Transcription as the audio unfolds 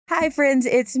Hi, friends.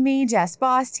 It's me, Jess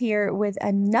Bost, here with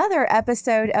another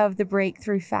episode of The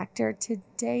Breakthrough Factor.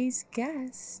 Today's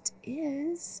guest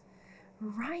is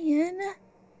Ryan.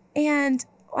 And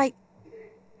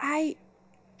Ryan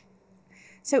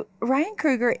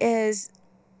Krueger is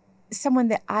someone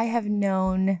that I have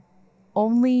known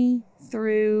only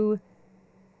through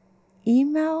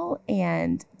email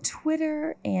and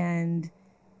Twitter, and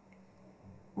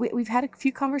we've had a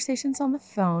few conversations on the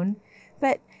phone,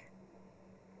 but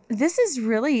this is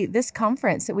really this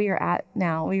conference that we are at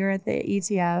now. We are at the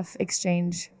ETF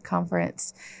Exchange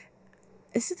Conference.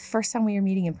 This is the first time we are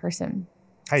meeting in person.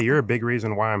 Hey, you're a big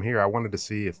reason why I'm here. I wanted to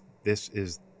see if this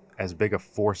is as big a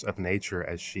force of nature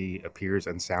as she appears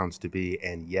and sounds to be.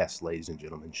 And yes, ladies and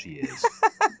gentlemen, she is.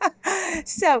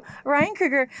 So, Ryan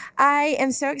Krueger, I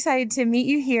am so excited to meet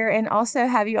you here and also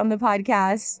have you on the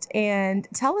podcast. And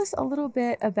tell us a little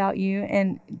bit about you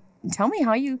and tell me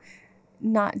how you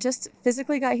not just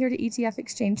physically got here to ETF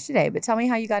Exchange today, but tell me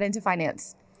how you got into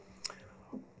finance.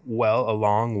 Well, a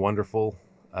long, wonderful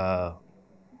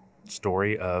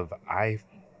story of I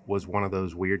was one of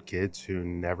those weird kids who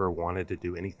never wanted to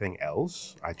do anything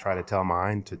else. I try to tell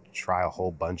mine to try a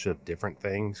whole bunch of different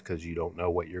things because you don't know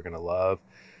what you're going to love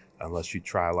unless you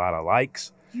try a lot of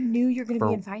likes. You knew you're going to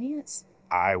be in finance?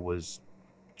 I was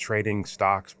trading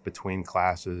stocks between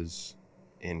classes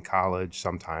in college,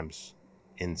 sometimes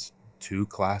in 2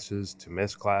 classes to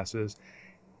miss classes.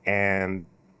 And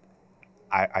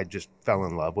I just fell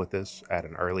in love with this at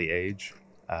an early age,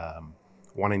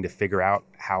 wanting to figure out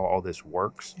how all this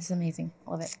works. This is amazing. I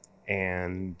love it.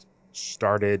 And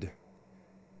started,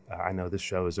 I know this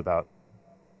show is about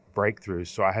breakthroughs,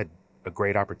 so I had a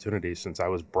great opportunity since I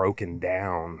was broken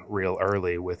down real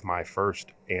early with my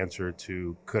first answer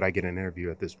to, could I get an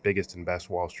interview at this biggest and best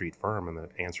Wall Street firm? And the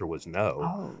answer was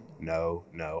no, no,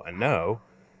 and no.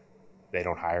 They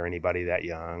don't hire anybody that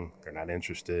young. They're not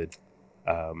interested.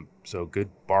 So good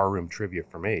barroom trivia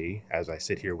for me as I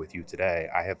sit here with you today.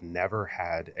 I have never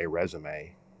had a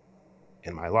resume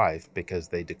in my life because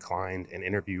they declined an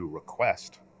interview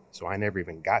request. So I never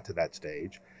even got to that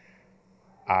stage.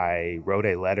 I wrote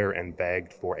a letter and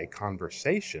begged for a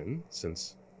conversation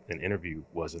since an interview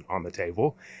wasn't on the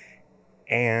table.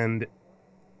 And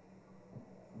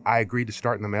I agreed to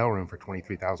start in the mailroom for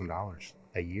 $23,000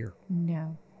 a year.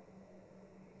 No.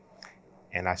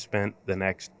 And I spent the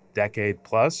next decade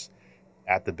plus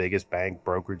at the biggest bank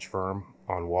brokerage firm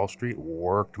on Wall Street,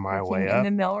 worked my way up.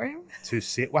 In the mailroom? To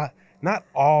see, well, not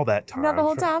all that time. Not the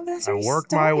whole time, but that's where I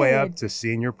worked my way up to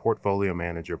senior portfolio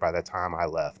manager by the time I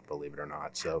left, believe it or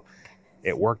not. So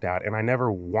it worked out. And I never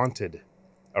wanted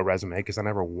a resume because I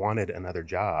never wanted another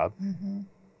job,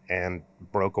 and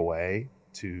broke away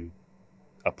to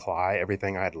apply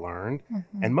everything I'd learned.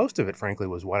 And most of it, frankly,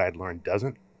 was what I'd learned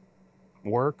doesn't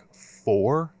work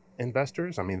for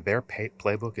investors. I mean, their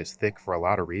playbook is thick for a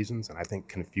lot of reasons, and I think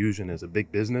confusion is a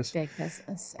big business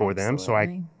for them. So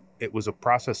it was a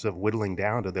process of whittling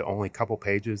down to the only couple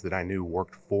pages that I knew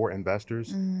worked for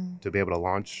investors to be able to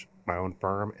launch my own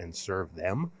firm and serve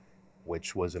them,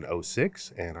 which was in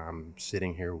 2006. And I'm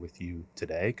sitting here with you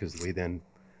today because we then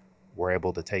were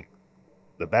able to take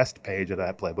the best page of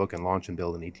that playbook and launch and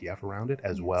build an ETF around it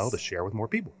as well to share with more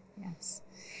people. Yes.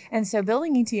 And so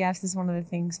building ETFs is one of the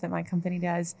things that my company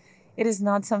does. It is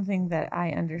not something that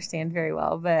I understand very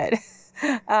well, but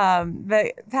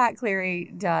Pat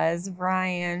Cleary does.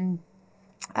 Brian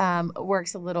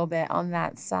works a little bit on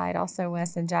that side. Also,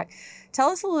 Wes and Jack. Tell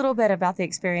us a little bit about the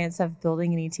experience of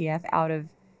building an ETF out of,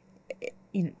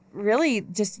 really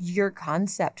just your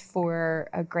concept for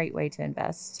a great way to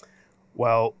invest.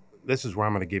 Well, this is where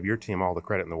I'm going to give your team all the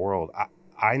credit in the world.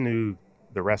 I knew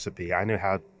the recipe. I knew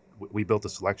how we built a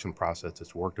selection process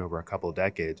that's worked over a couple of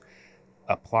decades.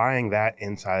 Applying that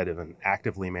inside of an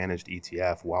actively managed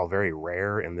ETF, while very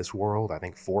rare in this world, I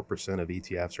think 4% of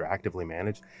ETFs are actively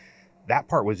managed. That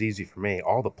part was easy for me.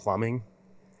 All the plumbing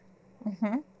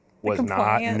was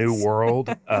not new world.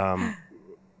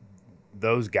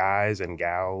 Those guys and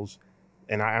gals,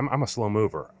 and I'm a slow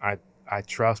mover. I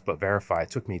trust but verify. It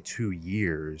took me 2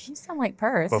 years. You sound like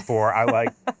Perth. Before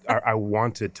I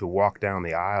wanted to walk down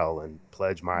the aisle and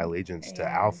pledge my allegiance to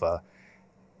Alpha.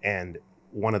 And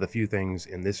one of the few things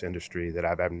in this industry that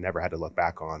I've never had to look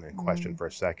back on and question for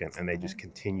a second. And they just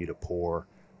continue to pour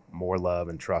more love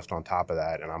and trust on top of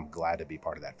that. And I'm glad to be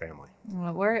part of that family.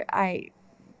 Well, I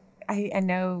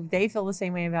know they feel the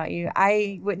same way about you.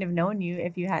 I wouldn't have known you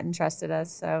if you hadn't trusted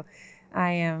us. So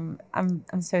I'm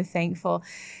so thankful.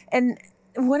 And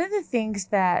one of the things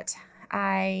that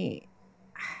I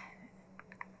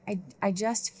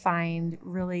just find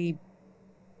really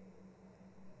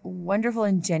wonderful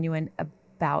and genuine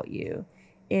about you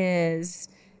is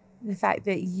the fact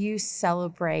that you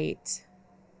celebrate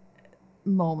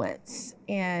moments.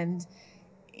 And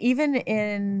even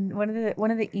in one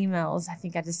of the emails, I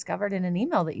think I discovered in an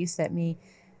email that you sent me,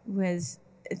 was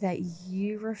that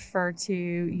you refer to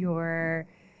your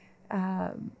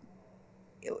um,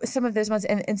 some of those ones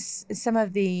and some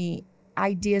of the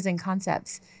ideas and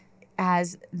concepts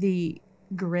as the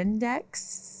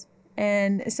Grindex.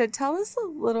 And so tell us a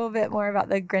little bit more about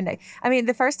the Grindex. I mean,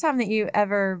 the first time that you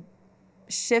ever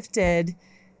shifted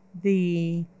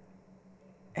the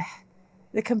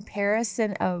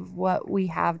comparison of what we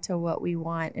have to what we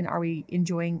want, and are we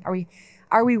enjoying,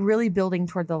 are we really building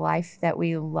toward the life that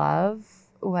we love,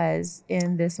 was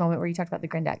in this moment where you talked about the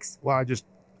Grindex. Well,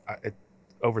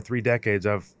 over 3 decades,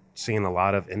 I've seen a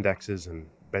lot of indexes and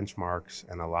benchmarks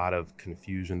and a lot of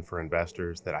confusion for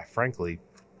investors that I frankly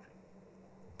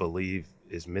believe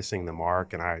is missing the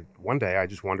mark. And one day I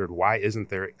just wondered, why isn't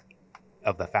there,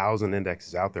 of the 1,000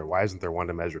 indexes out there, why isn't there one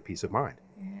to measure peace of mind?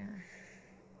 Yeah.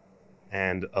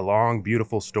 And a long,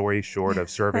 beautiful story short of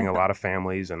serving a lot of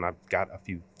families, and I've got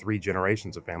 3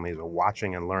 generations of families of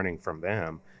watching and learning from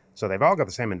them. So they've all got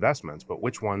the same investments, but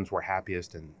which ones were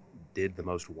happiest and did the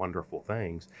most wonderful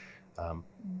things?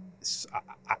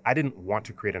 I didn't want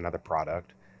to create another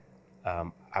product.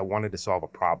 I wanted to solve a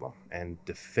problem, and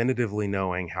definitively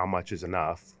knowing how much is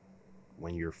enough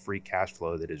when your free cash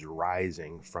flow that is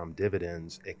rising from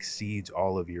dividends exceeds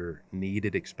all of your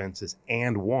needed expenses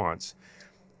and wants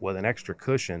with an extra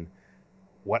cushion.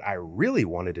 What I really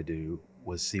wanted to do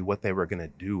was see what they were going to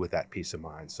do with that peace of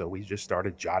mind. So we just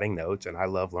started jotting notes, and I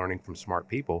love learning from smart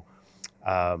people.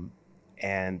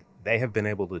 And they have been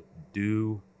able to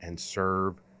do and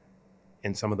serve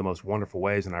in some of the most wonderful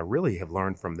ways. And I really have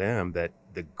learned from them that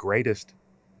the greatest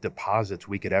deposits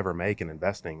we could ever make in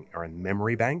investing are in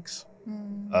memory banks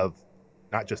of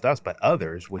not just us, but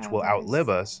others, which will outlive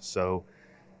us. So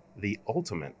the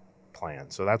ultimate plan.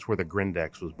 So that's where the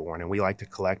Grindex was born. And we like to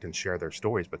collect and share their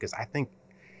stories because I think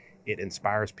it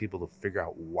inspires people to figure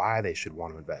out why they should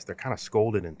want to invest. They're kind of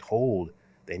scolded and told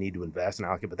they need to invest and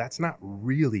allocate, but that's not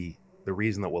really the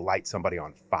reason that will light somebody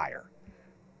on fire.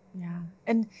 Yeah.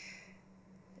 And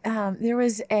there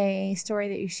was a story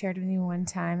that you shared with me one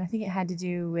time. I think it had to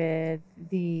do with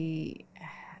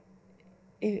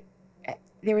I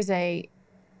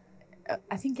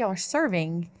think y'all were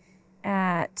serving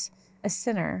at a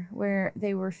center where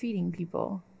they were feeding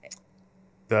people.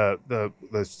 The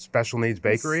special needs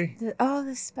bakery?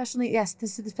 The special needs. Yes,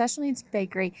 this is the special needs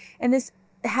bakery. And this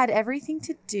had everything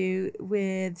to do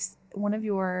with one of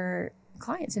your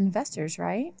clients, investors,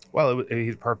 right? Well,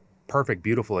 he's a perfect,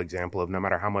 beautiful example of no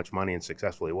matter how much money and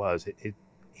successful he was,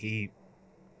 he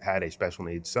had a special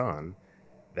needs son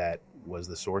that was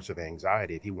the source of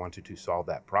anxiety if he wanted to solve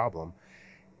that problem.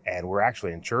 And we're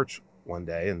actually in church one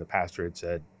day, and the pastor had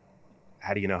said,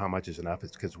 how do you know how much is enough?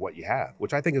 It's because of what you have,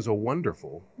 which I think is a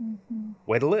wonderful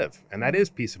way to live. And that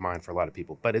is peace of mind for a lot of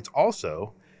people. But it's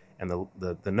also, and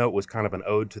the note was kind of an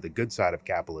ode to the good side of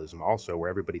capitalism also, where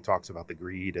everybody talks about the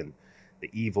greed and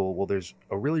the evil. Well, there's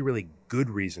a really, really good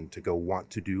reason to go want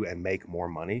to do and make more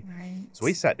money. Right. So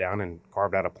we sat down and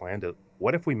carved out a plan to,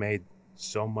 what if we made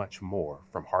so much more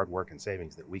from hard work and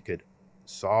savings that we could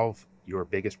solve your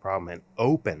biggest problem and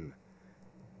open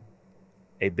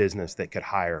a business that could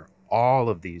hire all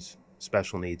of these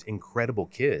special needs, incredible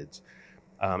kids,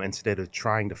 instead of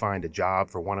trying to find a job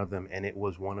for one of them. And it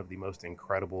was one of the most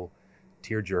incredible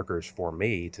tear jerkers for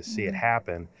me to see it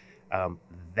happen.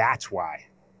 That's why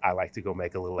I like to go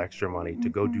make a little extra money to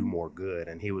go do more good.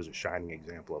 And he was a shining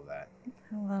example of that.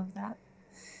 I love that.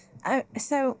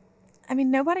 So, I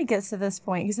mean, nobody gets to this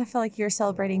point because I feel like you're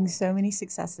celebrating so many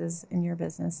successes in your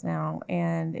business now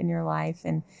and in your life.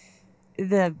 And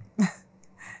the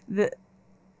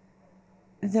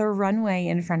runway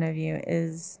in front of you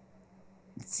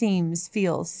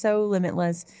feels so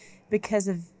limitless because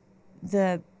of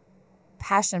the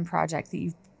passion project that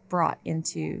you've brought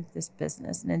into this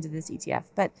business and into this ETF.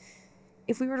 But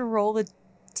if we were to roll the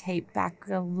tape back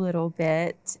a little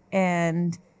bit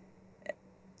and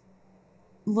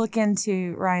look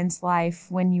into Ryan's life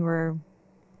when you were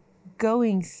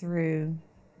going through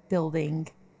building,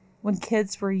 when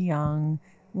kids were young,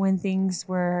 when things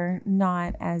were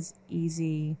not as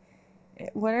easy,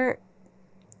 what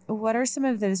are some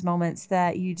of those moments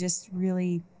that you just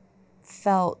really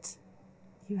felt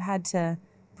you had to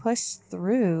push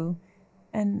through,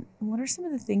 and what are some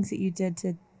of the things that you did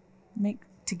to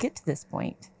get to this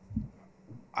point?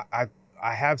 I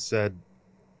have said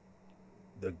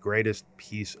the greatest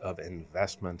piece of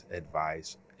investment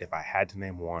advice, if I had to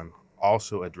name one,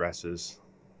 also addresses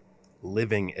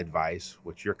living advice,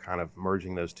 which you're kind of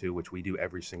merging those two, which we do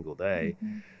every single day,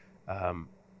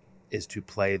 is to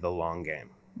play the long game.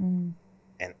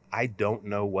 And I don't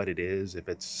know what it is, if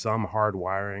it's some hard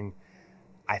wiring.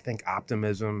 I think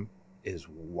optimism is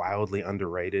wildly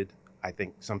underrated. I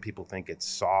think some people think it's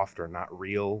soft or not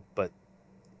real, but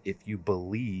if you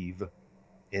believe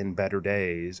in better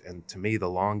days, and to me, the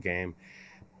long game,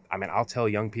 I mean, I'll tell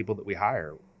young people that we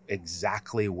hire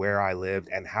exactly where I lived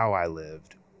and how I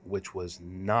lived, which was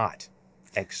not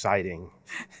exciting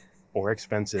or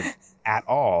expensive at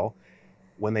all.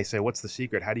 When they say, what's the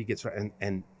secret? How do you get started?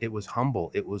 And it was humble.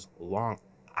 It was long.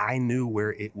 I knew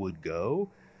where it would go.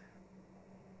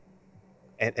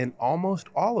 And almost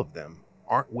all of them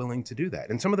aren't willing to do that.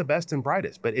 And some of the best and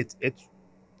brightest, but it's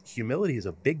humility is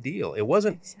a big deal. It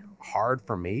wasn't hard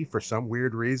for me for some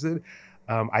weird reason.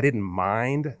 I didn't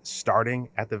mind starting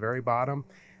at the very bottom.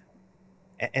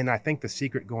 And I think the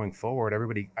secret going forward,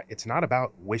 everybody, it's not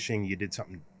about wishing you did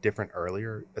something different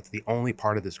earlier. That's the only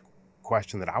part of this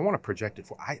question that I want to project it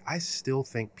for. I still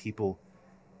think people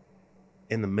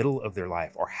in the middle of their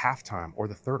life or halftime or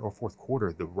the third or fourth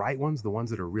quarter, the right ones, the ones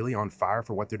that are really on fire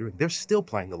for what they're doing, they're still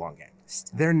playing the long game.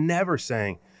 They're never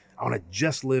saying, I want to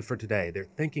just live for today. They're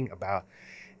thinking about,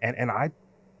 and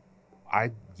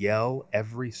I yell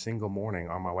every single morning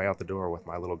on my way out the door with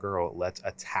my little girl, let's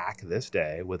attack this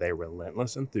day with a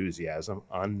relentless enthusiasm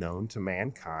unknown to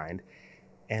mankind.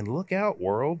 And look out,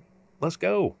 world. Let's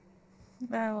go.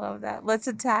 I love that. Let's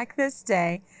attack this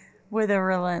day with a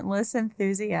relentless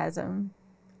enthusiasm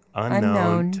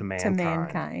unknown to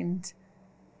mankind.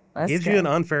 Gives you an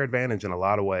unfair advantage in a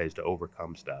lot of ways to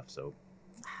overcome stuff. So,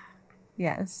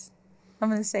 yes, I'm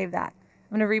going to save that.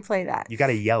 I'm going to replay that. You got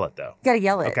to yell it, though. You got to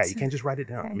yell it. Okay, you can't just write it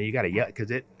down. Okay. I mean, you got to yell it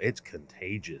because it's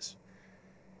contagious.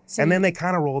 So and then they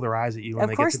kind of roll their eyes at you when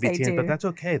they get to be teens, but that's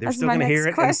okay. They're still going to hear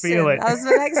it and feel it. That was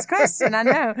my next question. I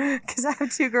know, because I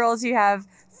have 2 girls. You have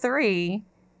 3.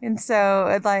 And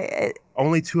so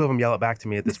only 2 of them yell it back to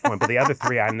me at this point, but the other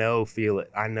 3, I know feel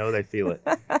it. I know they feel it.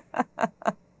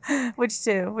 Which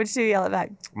 2? Which 2 yell it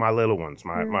back? My little ones,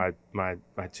 my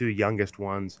 2 youngest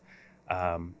ones.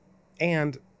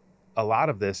 And a lot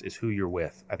of this is who you're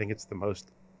with. I think it's the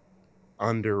most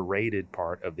underrated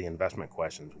part of the investment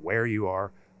questions. Where you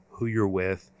are, who you're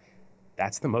with.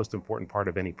 That's the most important part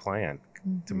of any plan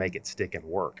to make it stick and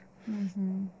work.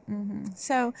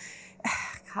 So,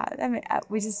 God, I mean, I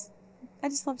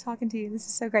just love talking to you. This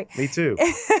is so great. Me too.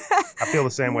 I feel the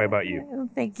same way about you.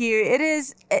 Thank you. It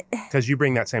is because you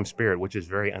bring that same spirit, which is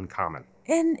very uncommon.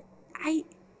 And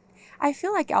I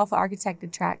feel like Alpha Architect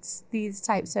attracts these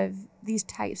types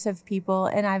of people,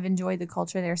 and I've enjoyed the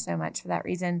culture there so much for that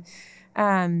reason.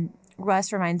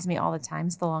 Russ reminds me all the time,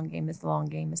 it's the long game, it's the long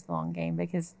game, it's the long game,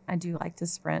 because I do like to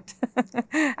sprint.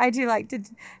 I do like to,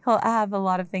 I have a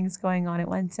lot of things going on at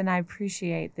once, and I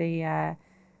appreciate the,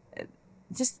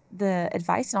 just the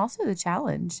advice and also the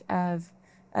challenge of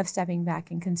stepping back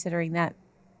and considering that.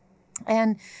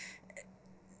 And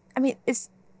I mean, it's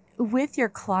with your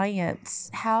clients,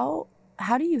 how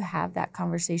do you have that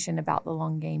conversation about the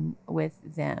long game with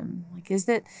them? Like, is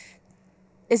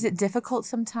it difficult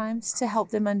sometimes to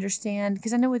help them understand?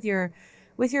 Because I know with your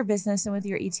business and with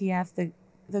your ETF,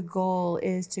 the goal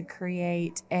is to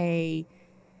create a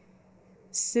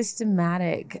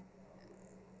systematic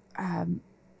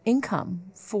income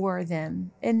for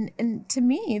them. And to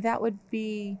me, that would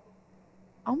be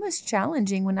almost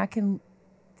challenging when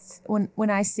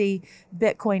I see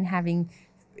Bitcoin having,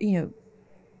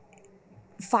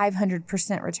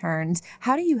 500% returns.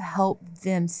 How do you help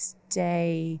them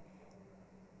stay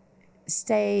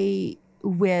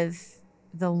with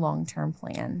the long-term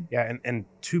plan? Yeah, and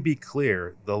to be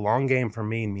clear, the long game for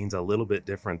me means a little bit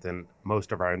different than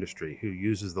most of our industry who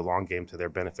uses the long game to their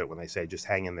benefit when they say, just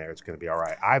hang in there, it's going to be all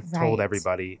right. I've told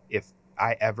everybody, if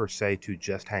I ever say to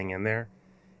just hang in there,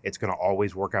 it's going to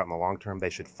always work out in the long term,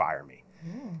 they should fire me.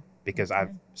 Because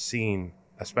I've seen,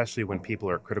 especially when people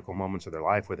are at critical moments of their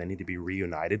life where they need to be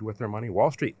reunited with their money.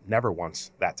 Wall Street never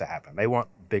wants that to happen. They want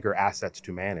bigger assets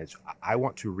to manage. I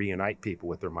want to reunite people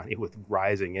with their money with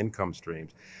rising income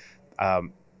streams.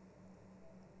 And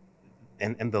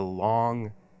the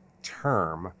long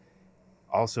term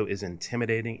also is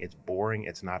intimidating. It's boring.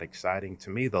 It's not exciting.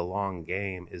 To me, the long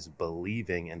game is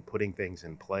believing and putting things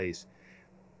in place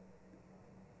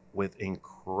with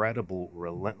incredible,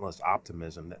 relentless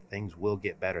optimism that things will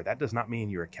get better. That does not mean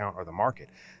your account or the market.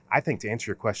 I think to answer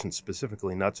your question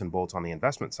specifically, nuts and bolts on the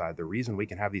investment side, the reason we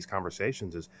can have these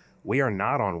conversations is we are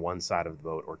not on one side of the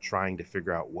boat or trying to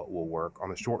figure out what will work on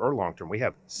the short or long term. We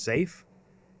have safe,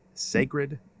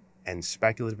 sacred, and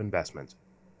speculative investments,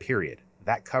 period.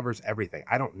 That covers everything.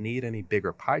 I don't need any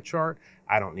bigger pie chart.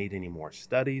 I don't need any more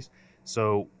studies.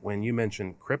 So when you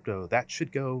mention crypto, that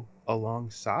should go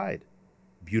alongside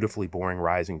beautifully boring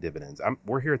rising dividends.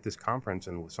 We're here at this conference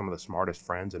and with some of the smartest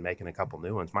friends and making a couple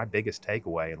new ones. My biggest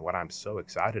takeaway and what I'm so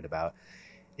excited about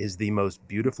is the most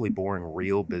beautifully boring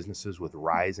real businesses with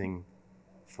rising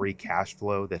free cash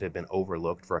flow that have been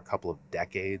overlooked for a couple of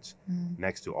decades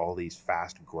next to all these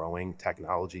fast growing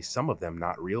technologies, some of them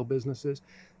not real businesses,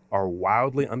 are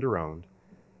wildly underowned.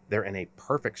 They're in a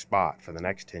perfect spot for the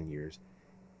next 10 years,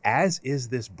 as is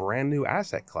this brand new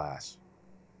asset class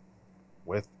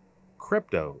with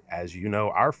crypto. As you know,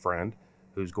 our friend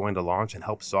who's going to launch and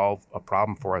help solve a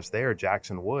problem for us there,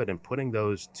 Jackson Wood, and putting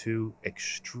those two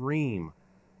extreme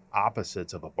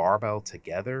opposites of a barbell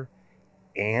together,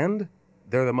 and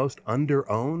they're the most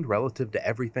underowned relative to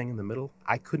everything in the middle.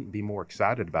 I couldn't be more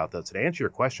excited about those. To answer your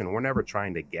question, we're never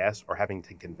trying to guess or having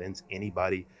to convince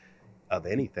anybody of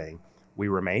anything. We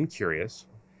remain curious,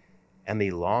 and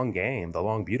the long game, the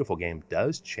long, beautiful game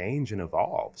does change and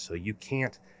evolve. So you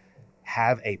can't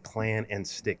have a plan and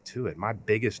stick to it.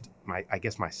 I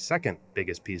guess my second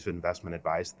biggest piece of investment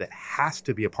advice that has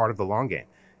to be a part of the long game,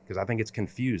 because I think it's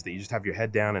confused that you just have your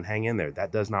head down and hang in there.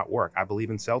 That does not work. I believe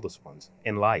in sell disciplines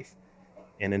in life,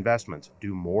 in investments.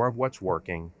 Do more of what's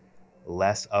working,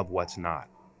 less of what's not.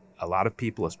 A lot of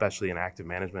people, especially in active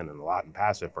management and a lot in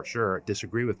passive for sure,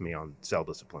 disagree with me on sell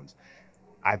disciplines.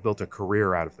 I've built a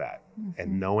career out of that.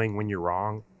 And knowing when you're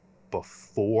wrong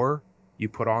before you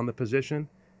put on the position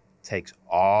takes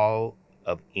all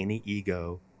of any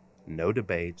ego, no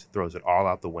debates, throws it all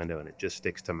out the window, and it just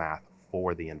sticks to math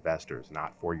for the investors,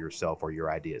 not for yourself or your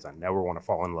ideas. I never want to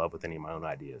fall in love with any of my own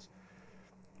ideas.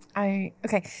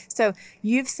 Okay. So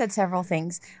you've said several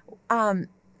things.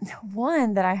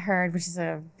 One that I heard, which is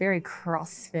a very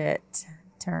CrossFit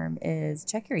term, is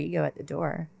check your ego at the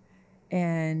door.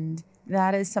 And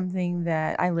that is something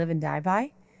that I live and die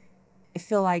by. I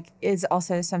feel like is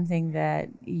also something that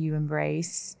you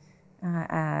embrace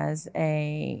as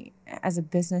a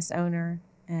business owner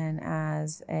and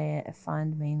as a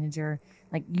fund manager.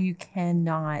 Like, you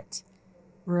cannot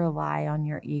rely on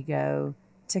your ego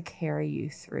to carry you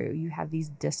through. You have these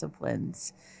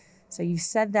disciplines. So you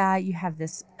said that you have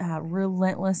this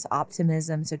relentless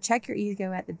optimism. So check your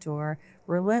ego at the door,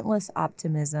 relentless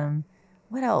optimism.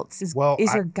 What else is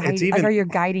your guide? Are your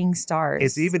guiding stars?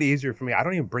 It's even easier for me. I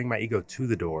don't even bring my ego to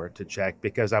the door to check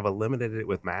because I've eliminated it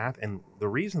with math. And the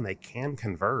reason they can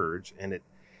converge,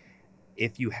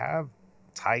 if you have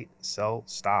tight sell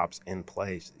stops in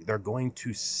place, they're going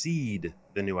to seed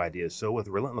the new ideas. So with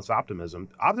relentless optimism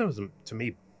to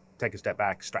me, take a step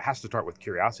back, has to start with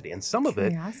curiosity. And some of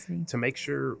it, to make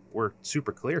sure we're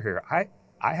super clear here,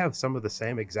 I have some of the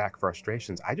same exact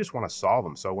frustrations. I just want to solve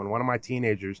them. So when one of my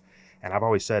teenagers, and I've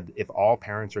always said, if all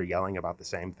parents are yelling about the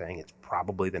same thing, it's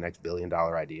probably the next $1 billion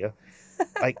idea.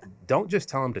 Like, don't just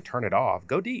tell them to turn it off.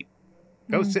 Go deep.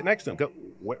 Go sit next to them. Go.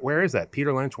 Where is that?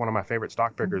 Peter Lynch, one of my favorite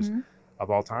stock pickers of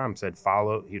all time, said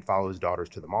he'd follow his daughters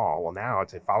to the mall. Well, now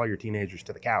I'd say follow your teenagers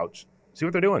to the couch. See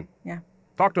what they're doing. Yeah.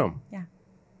 Talk to them. Yeah.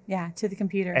 Yeah. To the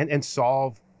computer. And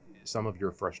solve some of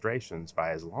your frustrations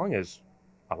by, as long as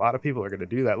a lot of people are going to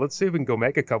do that, let's see if we can go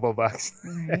make a couple of bucks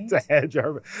to hedge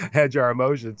our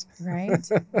emotions. Right.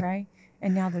 Right.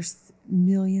 And now there's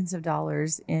millions of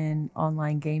dollars in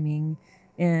online gaming,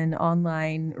 in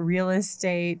online real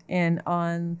estate,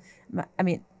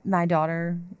 my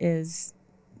daughter is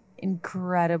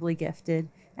incredibly gifted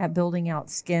at building out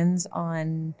skins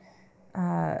on,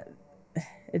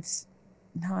 it's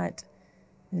not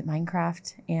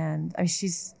Minecraft. And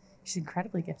she's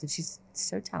incredibly gifted. She's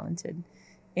so talented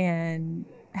and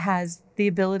has the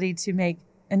ability to make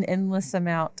an endless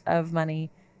amount of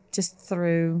money just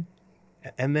through.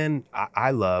 And then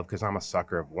I love, because I'm a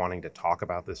sucker of wanting to talk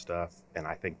about this stuff, and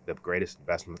I think the greatest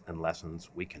investment and lessons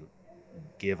we can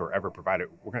give or ever provide,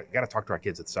 we're got to talk to our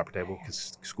kids at the supper table,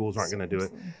 because schools aren't going to do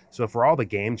it. So for all the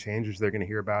game changers they're going to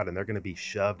hear about, and they're going to be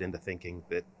shoved into thinking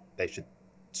that they should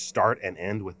start and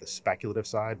end with the speculative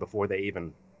side before they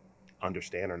even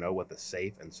understand or know what the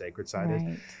safe and sacred side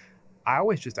is. I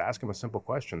always just ask them a simple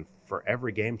question. For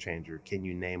every game changer, can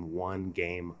you name one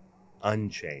game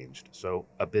unchanged? So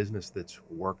a business that's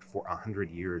worked for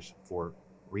 100 years for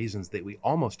reasons that we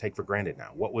almost take for granted now.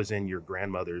 What was in your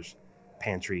grandmother's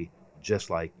pantry,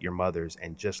 just like your mother's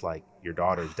and just like your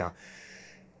daughter's down?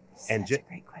 Such a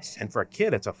great question. And for a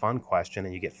kid, it's a fun question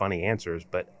and you get funny answers.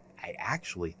 But I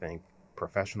actually think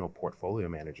professional portfolio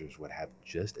managers would have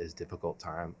just as difficult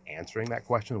time answering that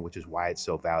question, which is why it's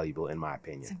so valuable, in my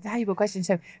opinion. It's a valuable question.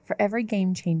 So for every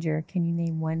game changer, can you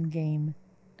name one game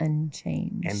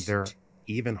unchanged? And they're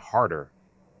even harder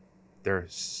there are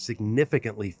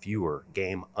significantly fewer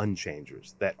game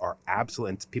unchangers that are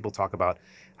absolute. People talk about,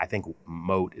 I think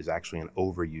moat is actually an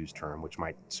overused term, which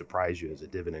might surprise you as a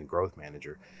dividend growth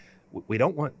manager. We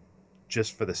don't want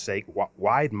just for the sake,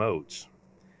 wide moats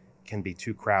can be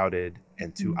too crowded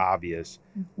and too obvious.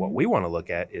 What we want to look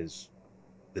at is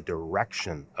the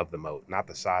direction of the moat, not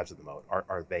the size of the moat.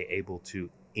 Are they able to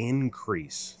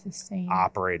increase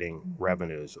operating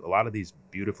revenues? A lot of these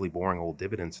beautifully boring old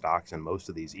dividend stocks and most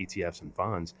of these ETFs and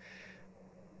funds,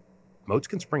 moats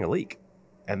can spring a leak,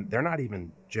 and they're not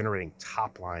even generating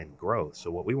top line growth. So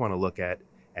what we want to look at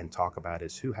and talk about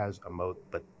is who has a moat,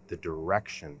 but the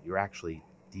direction, you're actually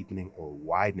deepening or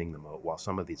widening the moat, while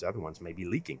some of these other ones may be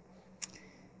leaking.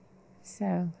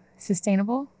 So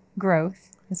sustainable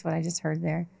growth is what I just heard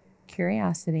there.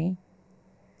 Curiosity.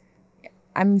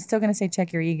 I'm still going to say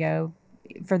check your ego.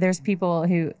 For there's people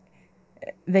who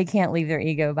they can't leave their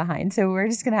ego behind. So we're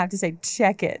just going to have to say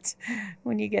check it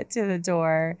when you get to the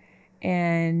door.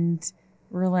 And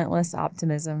relentless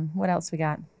optimism. What else we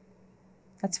got?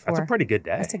 That's 4. That's a pretty good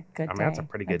day. That's a good day. That's a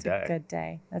pretty good day. That's a good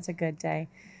day. That's a good day.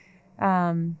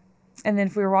 And then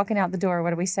if we were walking out the door,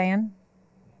 what are we saying?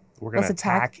 We're going to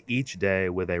attack each day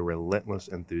with a relentless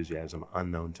enthusiasm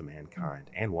unknown to mankind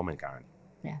and womankind.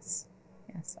 Yes.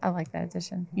 Yes. I like that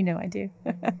addition. You know I do.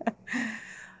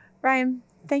 Ryan,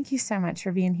 thank you so much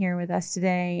for being here with us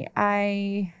today.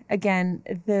 Again,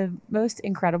 the most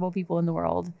incredible people in the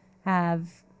world have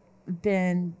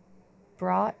been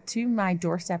brought to my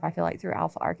doorstep, I feel like, through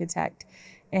Alpha Architect.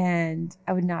 And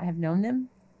I would not have known them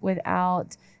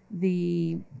without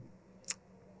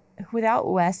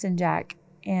Wes and Jack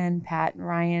and Pat and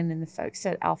Ryan and the folks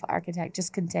at Alpha Architect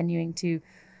just continuing to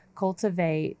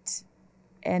cultivate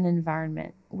an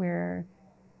environment where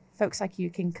folks like you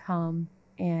can come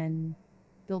and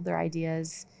build their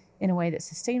ideas in a way that's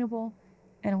sustainable,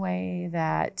 in a way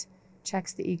that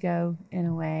checks the ego, in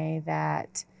a way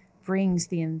that brings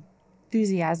the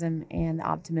enthusiasm and the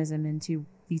optimism into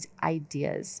these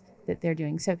ideas that they're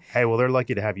doing. So, hey, well, they're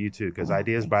lucky to have you too, because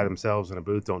ideas by themselves in a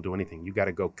booth don't do anything. You got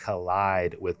to go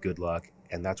collide with good luck,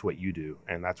 and that's what you do,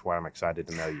 and that's why I'm excited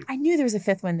to know you. I knew there was a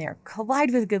 5th one there.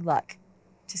 Collide with good luck.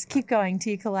 Just keep going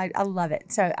till you collide. I love it.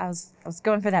 So I was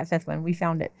going for that 5th one. We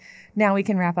found it. Now we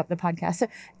can wrap up the podcast. So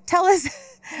tell us,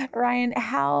 Ryan,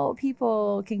 how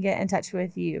people can get in touch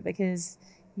with you, because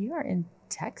you are in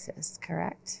Texas,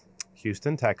 correct?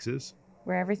 Houston, Texas.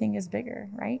 Where everything is bigger,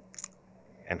 right?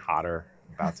 And hotter.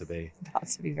 About to be. About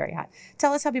to be very hot.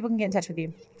 Tell us how people can get in touch with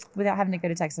you without having to go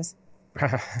to Texas.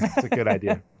 That's a good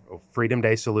idea.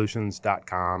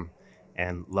 freedomdaysolutions.com,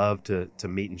 and love to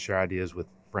meet and share ideas with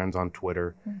friends on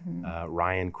Twitter.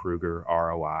 Ryan Krueger,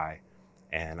 ROI.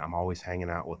 And I'm always hanging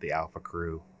out with the Alpha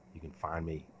crew. You can find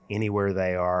me anywhere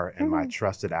they are, and my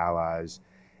trusted allies.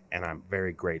 And I'm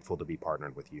very grateful to be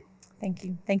partnered with you. Thank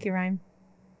you. Thank you, Ryan.